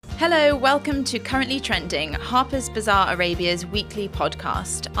Hello, welcome to Currently Trending, Harper's Bazaar Arabia's weekly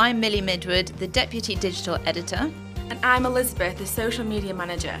podcast. I'm Millie Midwood, the Deputy Digital Editor. And I'm Elizabeth, the Social Media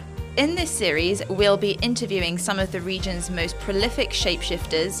Manager. In this series, we'll be interviewing some of the region's most prolific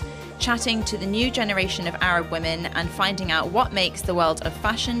shapeshifters, chatting to the new generation of Arab women, and finding out what makes the world of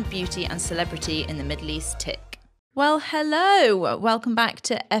fashion, beauty, and celebrity in the Middle East tick. Well, hello. Welcome back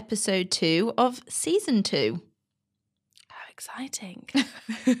to episode 2 of season 2. How exciting.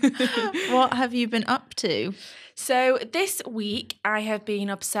 What have you been up to? So this week, I have been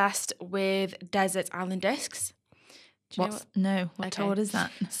obsessed with Desert Island Discs. What is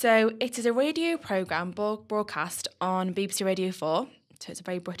that? So it is a radio programme broadcast on BBC Radio 4. So it's a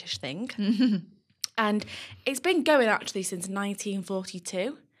very British thing. And it's been going actually since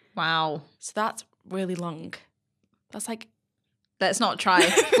 1942. Wow. So that's really long. That's like... Let's not try.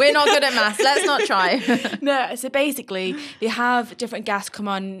 We're not good at maths. Let's not try. No, so basically they have different guests come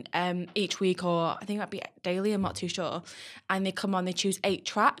on each week, or I think it might be daily, I'm not too sure. And they come on, they choose 8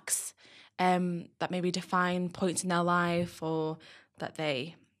 tracks that maybe define points in their life or that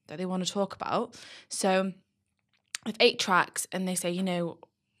they want to talk about. So with 8 tracks, and they say, you know,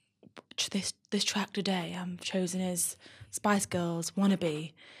 this track today I'm chosen as Spice Girls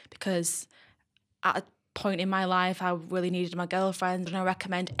Wannabe, because at a point in my life I really needed my girlfriend, and I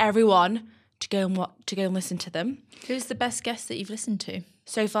recommend everyone to go and listen to them. Who's the best guest that you've listened to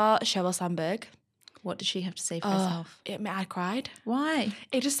So far, Sheryl Sandberg. What did she have to say for herself? I cried. Why?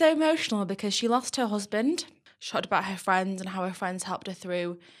 It was so emotional because she lost her husband. She talked about her friends and how her friends helped her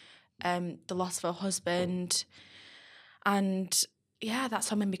through the loss of her husband. And yeah, that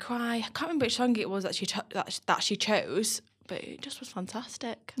song made me cry. I can't remember which song it was that she chose, but it just was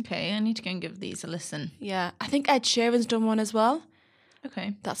fantastic. Okay, I need to go and give these a listen. Yeah, I think Ed Sheeran's done one as well.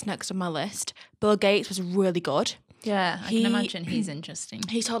 Okay. That's next on my list. Bill Gates was really good. Yeah, I can imagine he's interesting.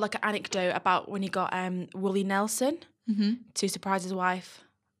 He told like an anecdote about when he got Willie Nelson to surprise his wife,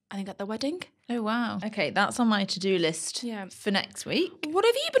 I think at the wedding. Oh, wow. Okay, that's on my to-do list for next week. What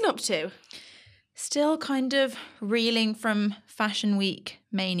have you been up to? Still kind of reeling from Fashion Week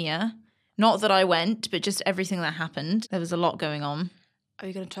mania. Not that I went, but just everything that happened. There was a lot going on. Are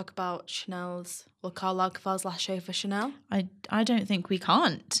you going to talk about Karl Lagerfeld's last show for Chanel? I don't think we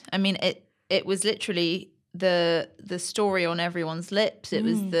can't. I mean, it was literally the story on everyone's lips. It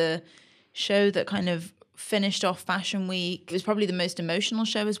was the show that kind of finished off Fashion Week. It was probably the most emotional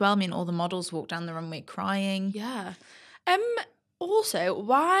show as well. I mean, all the models walked down the runway crying. Yeah. Also,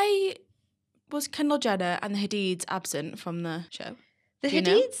 why was Kendall Jenner and the Hadids absent from the show? The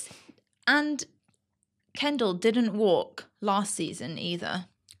Hadids and Kendall didn't walk last season either.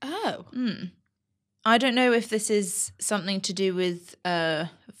 Oh. I don't know if this is something to do with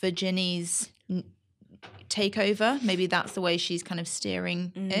Virginie's takeover. Maybe that's the way she's kind of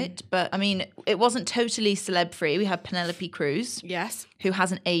steering it. But I mean, it wasn't totally celeb free. We had Penelope Cruz. Yes. Who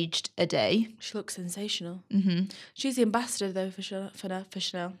hasn't aged a day. She looks sensational. Mm-hmm. She's the ambassador though for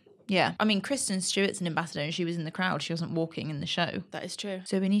Chanel. Yeah. I mean, Kristen Stewart's an ambassador and she was in the crowd. She wasn't walking in the show. That is true.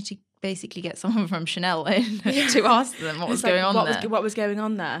 So we need to basically get someone from Chanel in to ask them what was going on there. What was going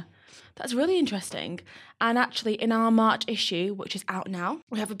on there? That's really interesting. And actually, in our March issue, which is out now,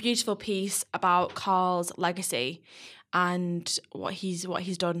 we have a beautiful piece about Karl's legacy and what he's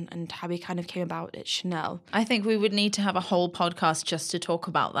done and how he kind of came about at Chanel. I think we would need to have a whole podcast just to talk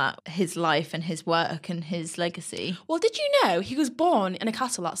about that, his life and his work and his legacy. Well, did you know he was born in a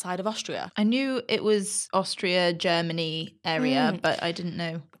castle outside of Austria? I knew it was Austria, Germany area, but I didn't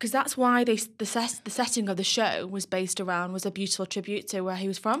know. Because that's why the setting of the show was based around, was a beautiful tribute to where he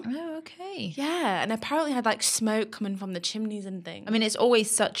was from. Oh, okay. Yeah, and apparently had like smoke coming from the chimneys and things. I mean, it's always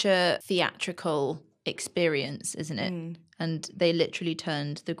such a theatrical experience, isn't it? And they literally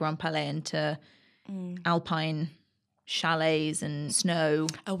turned the Grand Palais into alpine chalets and snow.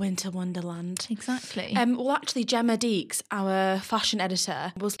 A winter wonderland. Exactly. Well, actually, Gemma Deeks, our fashion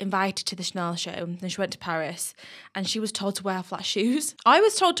editor, was invited to the Chanel show. Then she went to Paris and she was told to wear flat shoes. I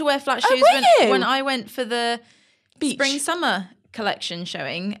was told to wear flat shoes when I went for the spring-summer collection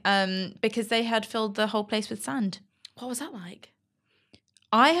showing because they had filled the whole place with sand. What was that like?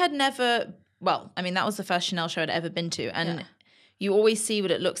 I had never... Well, I mean, that was the first Chanel show I'd ever been to. And you always see what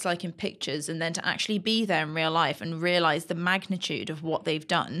it looks like in pictures. And then to actually be there in real life and realise the magnitude of what they've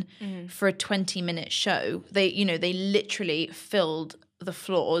done for a 20-minute show. They literally filled the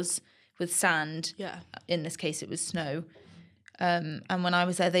floors with sand. Yeah. In this case, it was snow. And when I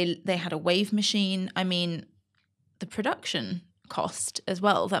was there, they had a wave machine. I mean, the production cost as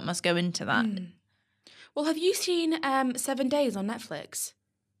well, that must go into that. Well, have you seen 7 Days on Netflix?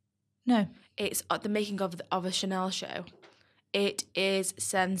 No. It's the making of a Chanel show. It is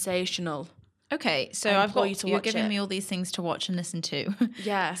sensational. Okay, so I I've implore got you to you're watch giving it. me all these things to watch and listen to.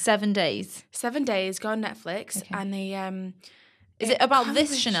 Yeah. 7 days. 7 days, go on Netflix, Okay. and they Is it about can't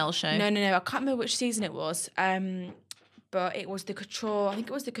this remember Chanel show? No, I can't remember which season it was. But it was the couture. I think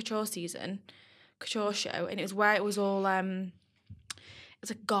it was the couture show, and it was where it was all it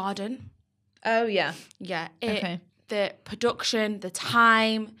was a garden. Oh yeah. Yeah. Okay. The production, the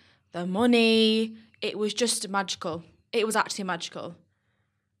time, the money. It was just magical. It was actually magical.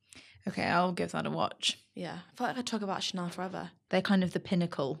 Okay, I'll give that a watch. Yeah, I feel like I could talk about Chanel forever. They're kind of the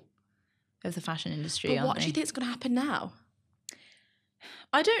pinnacle of the fashion industry, But aren't what they? do you think is going to happen now?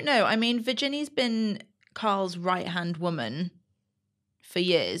 I don't know. I mean, Virginia's been Carl's right-hand woman for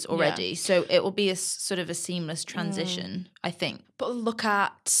years already, so it will be a sort of a seamless transition, I think. But look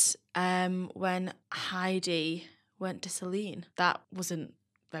at when Heidi went to Celine. That wasn't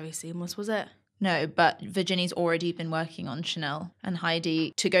very seamless, was it? No, but Virginia's already been working on Chanel, and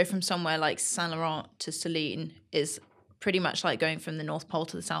Heidi, to go from somewhere like Saint Laurent to Celine is pretty much like going from the North Pole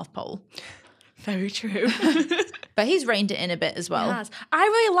to the South Pole. Very true. But he's reined it in a bit as well. He has. I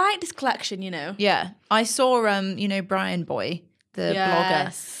really like this collection, you know. Yeah, I saw Brian Boy, the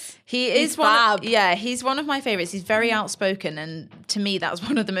blogger. He is fab. He's one of my favorites. He's very outspoken, and to me, that's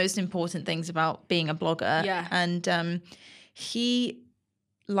one of the most important things about being a blogger. Yeah. And he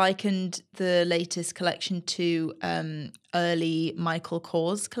likened the latest collection to early Michael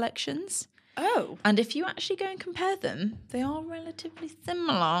Kors collections. Oh. And if you actually go and compare them, they are relatively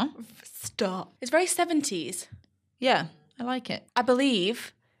similar. Stop. It's very 70s. Yeah, I like it. I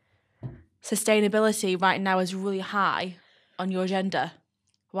believe sustainability right now is really high on your agenda.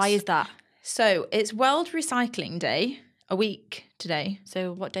 Why is that? So it's World Recycling Day, a week today.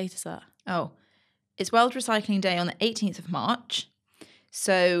 So what date is that? Oh, it's World Recycling Day on the 18th of March.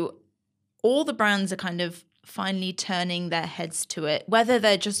 So all the brands are kind of finally turning their heads to it, whether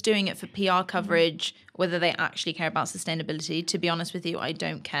they're just doing it for PR coverage, whether they actually care about sustainability. To be honest with you, I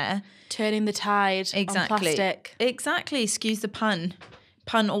don't care. Turning the tide on plastic. Exactly. Excuse the pun.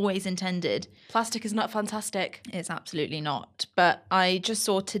 Pun always intended. Plastic is not fantastic. It's absolutely not. But I just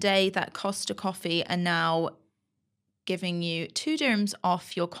saw today that Costa Coffee are now giving you 2 dirhams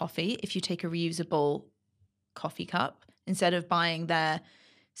off your coffee if you take a reusable coffee cup instead of buying their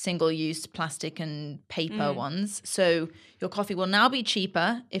single-use plastic and paper ones. So your coffee will now be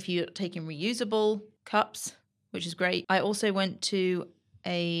cheaper if you're taking reusable cups, which is great. I also went to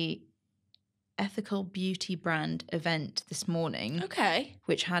a ethical beauty brand event this morning. Okay.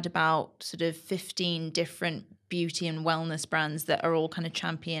 Which had about sort of 15 different beauty and wellness brands that are all kind of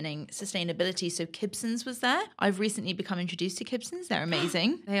championing sustainability. So Kibsons was there. I've recently become introduced to Kibsons. They're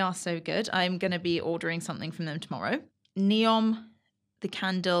amazing. They are so good. I'm going to be ordering something from them tomorrow. Neom, the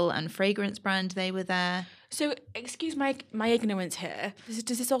candle and fragrance brand, they were there. So, excuse my ignorance here.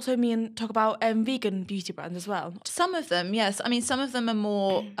 Does this also mean talk about vegan beauty brands as well? Some of them, yes. I mean, some of them are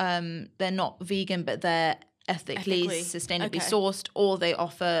more, they're not vegan, but they're ethically sustainably sourced, or they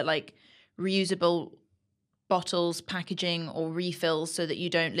offer like reusable bottles, packaging or refills so that you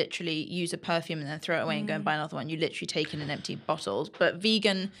don't literally use a perfume and then throw it away and go and buy another one. You literally take in an empty bottle. But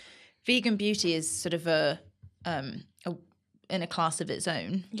vegan beauty is sort of in a class of its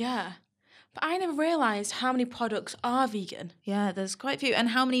own. Yeah. But I never realised how many products are vegan. Yeah, there's quite a few. And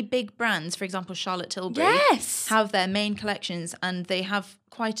how many big brands, for example, Charlotte Tilbury, Yes! have their main collections, and they have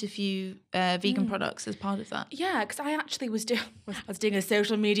quite a few vegan products as part of that. Yeah, because I actually was doing a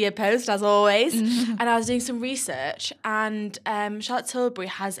social media post, as always, and I was doing some research, and Charlotte Tilbury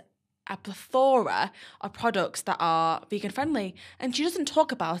has a plethora of products that are vegan friendly, and she doesn't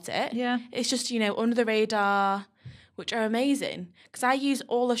talk about it. Yeah. It's just, under the radar, which are amazing, because I use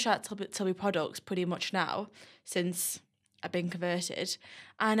all of Charlotte Tilbury products pretty much now since I've been converted,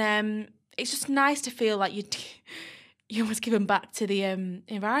 and it's just nice to feel like you almost giving back to the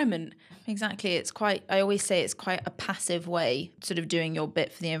environment. Exactly. I always say it's quite a passive way, sort of doing your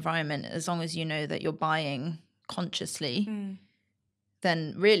bit for the environment, as long as you know that you're buying consciously,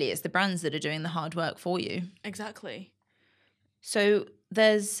 then really it's the brands that are doing the hard work for you. Exactly. So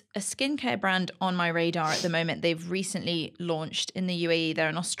there's a skincare brand on my radar at the moment. They've recently launched in the UAE. They're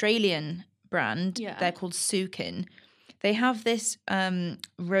an Australian brand. Yeah. They're called Sukin. They have this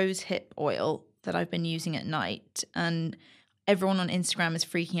rose hip oil that I've been using at night, and everyone on Instagram is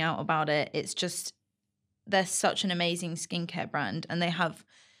freaking out about it. It's just, they're such an amazing skincare brand, and they have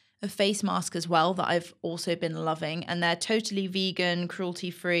a face mask as well that I've also been loving, and they're totally vegan,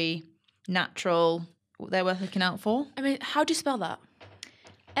 cruelty-free, natural. They're worth looking out for. I mean, how do you spell that?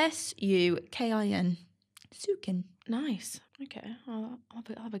 Sukin. Sukin. Nice. Okay, I'll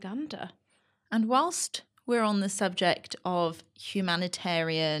have a gander. And whilst we're on the subject of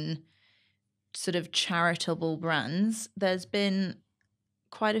humanitarian, sort of charitable brands, there's been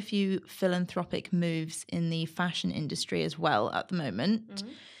quite a few philanthropic moves in the fashion industry as well at the moment. Mm-hmm.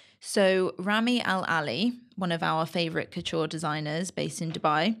 So Rami Al Ali, one of our favorite couture designers based in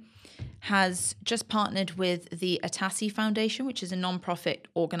Dubai, has just partnered with the Atassi Foundation, which is a non-profit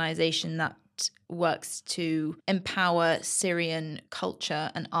organization that works to empower Syrian culture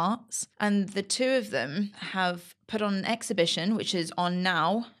and arts. And the two of them have put on an exhibition, which is on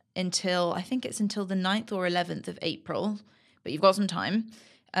now until, I think it's until the 9th or 11th of April, but you've got some time.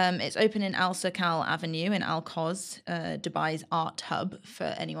 It's open in Al Sakal Avenue in Al Quoz, Dubai's art hub,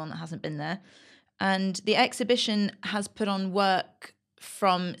 for anyone that hasn't been there. And the exhibition has put on work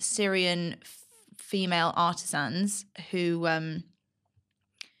from Syrian female artisans who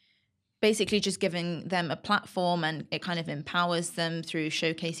basically just giving them a platform, and it kind of empowers them through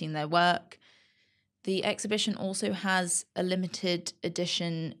showcasing their work. The exhibition also has a limited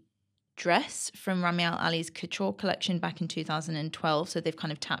edition dress from Rami Al Ali's couture collection back in 2012. So they've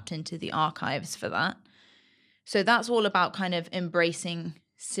kind of tapped into the archives for that. So that's all about kind of embracing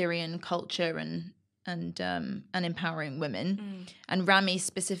Syrian culture and empowering women. And Rami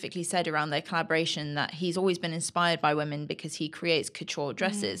specifically said around their collaboration that he's always been inspired by women because he creates couture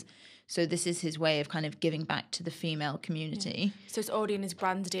dresses. So this is his way of kind of giving back to the female community. So it's already in his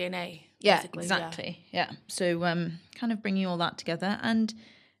brand's DNA. Yeah, exactly. Yeah. So kind of bringing all that together. And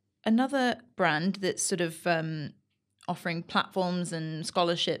another brand that's sort of offering platforms and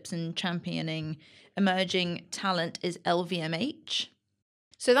scholarships and championing emerging talent is LVMH.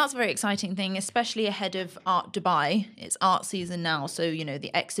 So that's a very exciting thing, especially ahead of Art Dubai. It's art season now, so, you know,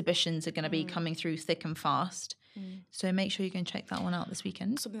 the exhibitions are going to be coming through thick and fast. So make sure you can check that one out this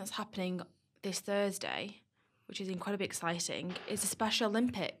weekend. Something that's happening this Thursday, which is incredibly exciting, is the Special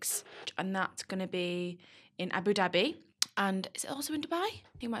Olympics. And that's going to be in Abu Dhabi. And is it also in Dubai?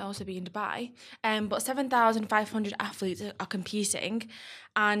 I think it might also be in Dubai. But 7,500 athletes are competing,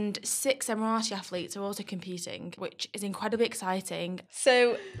 and 6 Emirati athletes are also competing, which is incredibly exciting.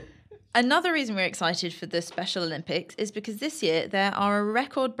 So another reason we're excited for the Special Olympics is because this year there are a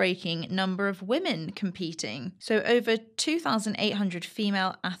record-breaking number of women competing. So over 2,800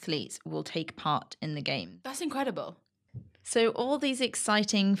 female athletes will take part in the game. That's incredible. So all these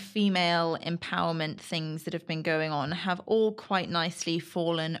exciting female empowerment things that have been going on have all quite nicely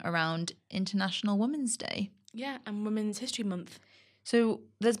fallen around International Women's Day. Yeah, and Women's History Month. So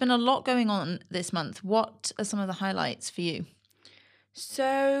there's been a lot going on this month. What are some of the highlights for you?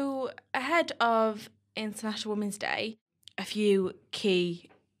 So ahead of International Women's Day, a few key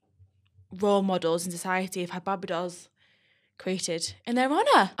role models in society have had Barbie dolls created in their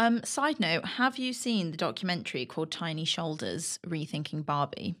honour. Side note, have you seen the documentary called Tiny Shoulders, Rethinking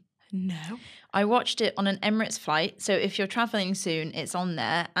Barbie? No. I watched it on an Emirates flight, so if you're travelling soon, it's on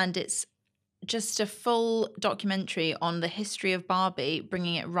there, and it's just a full documentary on the history of Barbie,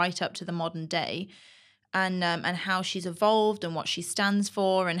 bringing it right up to the modern day, and how she's evolved and what she stands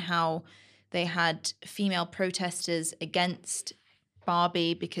for, and how they had female protesters against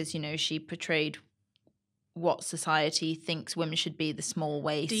Barbie because, you know, she portrayed what society thinks women should be, the small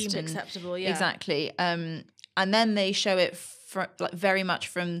waist. Deemed acceptable, yeah. Exactly. And then they show it very much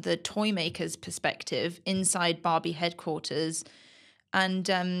from the toy maker's perspective inside Barbie headquarters. And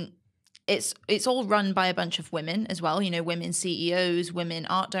it's all run by a bunch of women as well, you know, women CEOs, women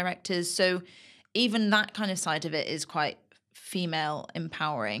art directors. So even that kind of side of it is quite female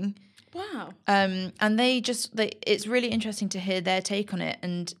empowering. Wow. And it's really interesting to hear their take on it.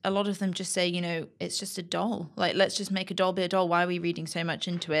 And a lot of them just say, you know, it's just a doll. Like, let's just make a doll be a doll. Why are we reading so much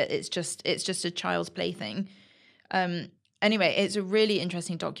into it? It's just a child's plaything. Anyway, it's a really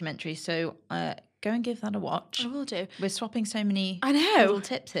interesting documentary. So go and give that a watch. I will do. We're swapping so many little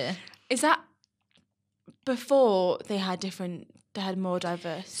tips here. Is that before they had more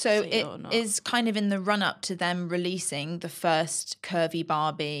diverse? So it is kind of in the run-up to them releasing the first curvy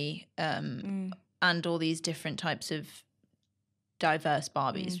Barbie and all these different types of diverse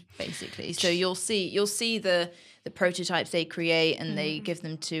Barbies, basically. So you'll see the prototypes they create, and they give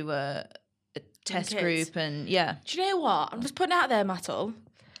them to a test group, and yeah. Do you know what? I'm just putting out there, Mattel,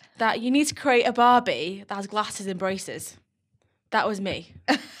 that you need to create a Barbie that has glasses and braces. That was me.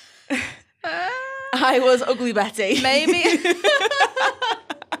 I was Ugly Betty.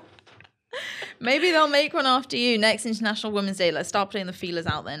 Maybe they'll make one after you next International Women's Day. Let's start putting the feelers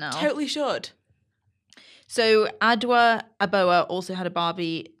out there now. Totally should. So Adwa Aboa also had a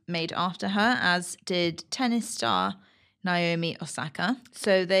Barbie made after her, as did tennis star Naomi Osaka.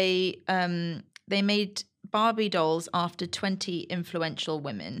 So they made Barbie dolls after 20 influential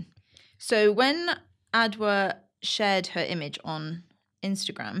women. So when Adwa shared her image on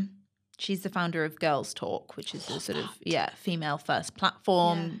Instagram. She's the founder of Girls Talk, which is a sort of, female first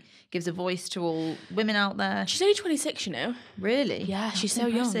platform, gives a voice to all women out there. She's only 26, you know. Really? Yeah, That's she's so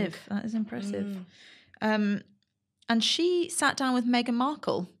impressive. young. That is impressive. And she sat down with Meghan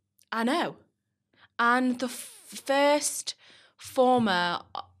Markle. I know. And the first former,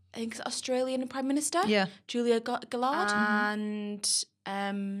 I think it's Australian Prime Minister. Yeah. Julia Gillard. And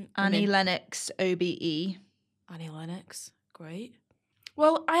Annie Lennox, OBE. Annie Lennox. Great.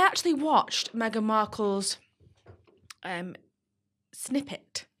 Well, I actually watched Meghan Markle's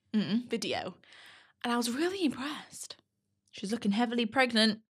snippet video, and I was really impressed. She's looking heavily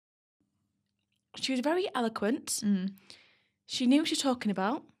pregnant. She was very eloquent. She knew what she was talking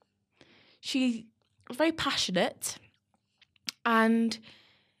about. She was very passionate, and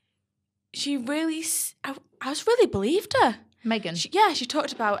she really, I just really believed her. Meghan. She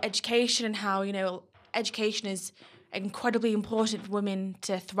talked about education and how, you know, education is incredibly important for women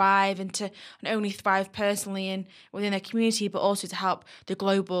to thrive and to not only thrive personally and within their community, but also to help the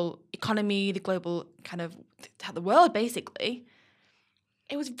global economy, the global kind of the world, basically.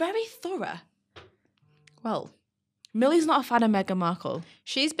 It was very thorough. Well, Millie's not a fan of Meghan Markle.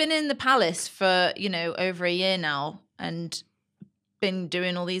 She's been in the palace for, over a year now and been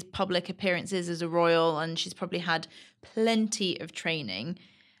doing all these public appearances as a royal, and she's probably had plenty of training.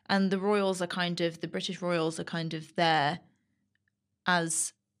 And the British royals are kind of there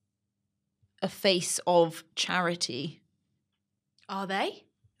as a face of charity. Are they?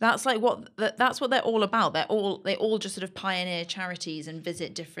 That's like that's what they're all about. They all just sort of pioneer charities and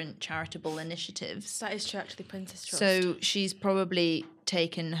visit different charitable initiatives. That is true, actually, Princess Trust. So she's probably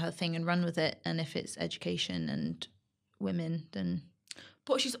taken her thing and run with it. And if it's education and women, then...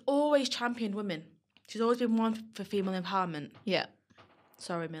 But she's always championed women. She's always been one for female empowerment. Yeah.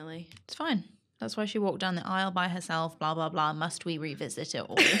 Sorry, Millie. It's fine. That's why she walked down the aisle by herself, blah, blah, blah. Must we revisit it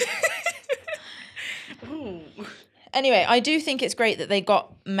all? Ooh. Anyway, I do think it's great that they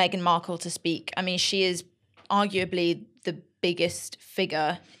got Meghan Markle to speak. I mean, she is arguably the biggest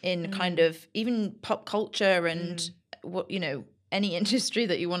figure in kind of even pop culture and what, any industry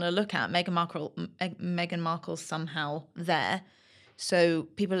that you want to look at. Meghan Markle's somehow there. So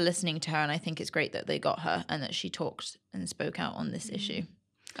people are listening to her, and I think it's great that they got her and that she talked and spoke out on this issue.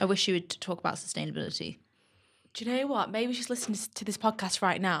 I wish she would talk about sustainability. Do you know what? Maybe she's listening to this podcast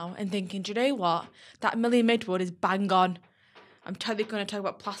right now and thinking, do you know what? That Millie Midwood is bang on. I'm totally going to talk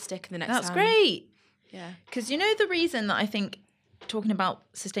about plastic in the next That's time. great. Yeah. Because the reason that I think talking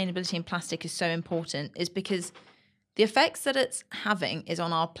about sustainability and plastic is so important is because the effects that it's having is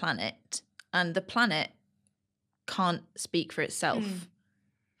on our planet, and the planet can't speak for itself.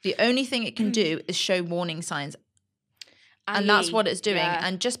 The only thing it can do is show warning signs. And that's what it's doing. Yeah.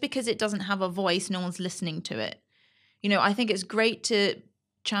 And just because it doesn't have a voice, no one's listening to it. I think it's great to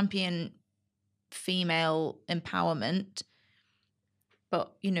champion female empowerment,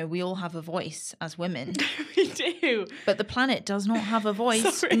 but, we all have a voice as women. We do. But the planet does not have a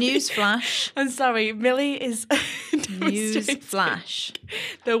voice. Sorry. Newsflash. I'm sorry. Millie is... Newsflash.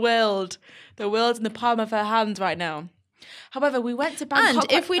 The world's in the palm of her hands right now. However, we went to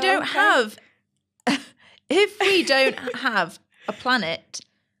Bangkok. And if we don't have a planet,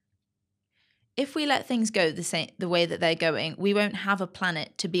 if we let things go the way that they're going, we won't have a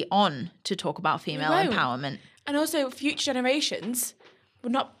planet to be on to talk about female empowerment. And also, future generations will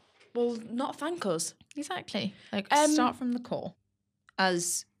not thank us. Exactly. Start from the core.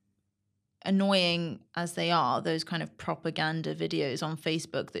 As annoying as they are, those kind of propaganda videos on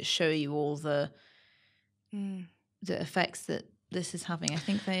Facebook that show you all the effects that this is having, I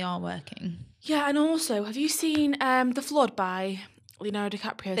think they are working. Yeah, and also, have you seen The Flood by Leonardo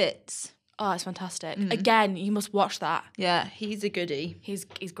DiCaprio? Bits. Oh, it's fantastic. Again, you must watch that. Yeah, he's a goodie. He's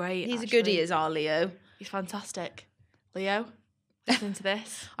great. He's a goodie as our Leo. He's fantastic. Leo, listen to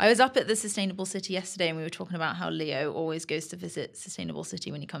this. I was up at the Sustainable City yesterday, and we were talking about how Leo always goes to visit Sustainable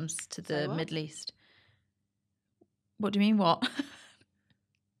City when he comes to the Middle East. What do you mean, what?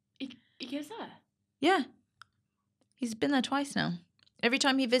 He goes there? Yeah. He's been there twice now. Every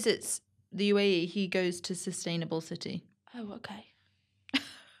time he visits the UAE, he goes to Sustainable City. Oh, okay.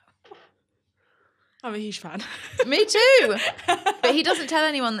 I'm a huge fan. Me too. But he doesn't tell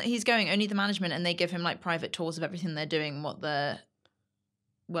anyone that he's going, only the management, and they give him private tours of everything they're doing, what they're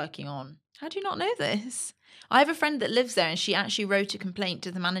working on. How do you not know this? I have a friend that lives there, and she actually wrote a complaint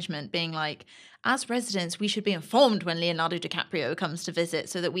to the management being like, as residents, we should be informed when Leonardo DiCaprio comes to visit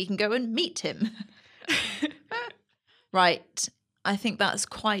so that we can go and meet him. Right. I think that's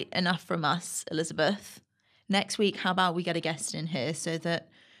quite enough from us, Elizabeth. Next week, how about we get a guest in here so that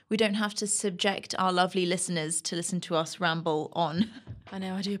we don't have to subject our lovely listeners to listen to us ramble on. I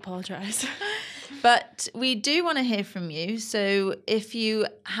know, I do apologise. But we do want to hear from you. So if you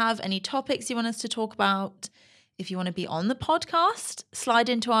have any topics you want us to talk about, if you want to be on the podcast, slide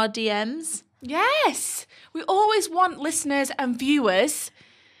into our DMs. Yes. We always want listeners and viewers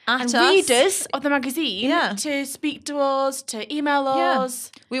and readers of the magazine to speak to us, to email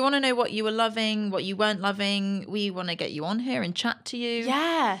us. We want to know what you were loving, what you weren't loving. We want to get you on here and chat to you.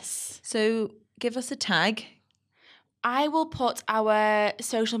 Yes. So give us a tag. I will put our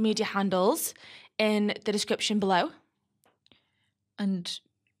social media handles in the description below. And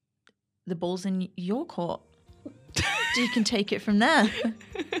the ball's in your court. You can take it from there.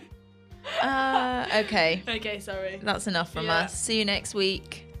 Okay. Okay, sorry. That's enough from us. See you next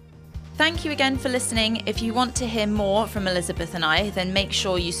week. Thank you again for listening. If you want to hear more from Elizabeth and I, then make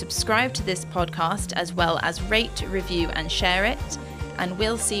sure you subscribe to this podcast as well as rate, review and share it. And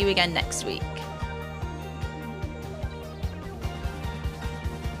we'll see you again next week.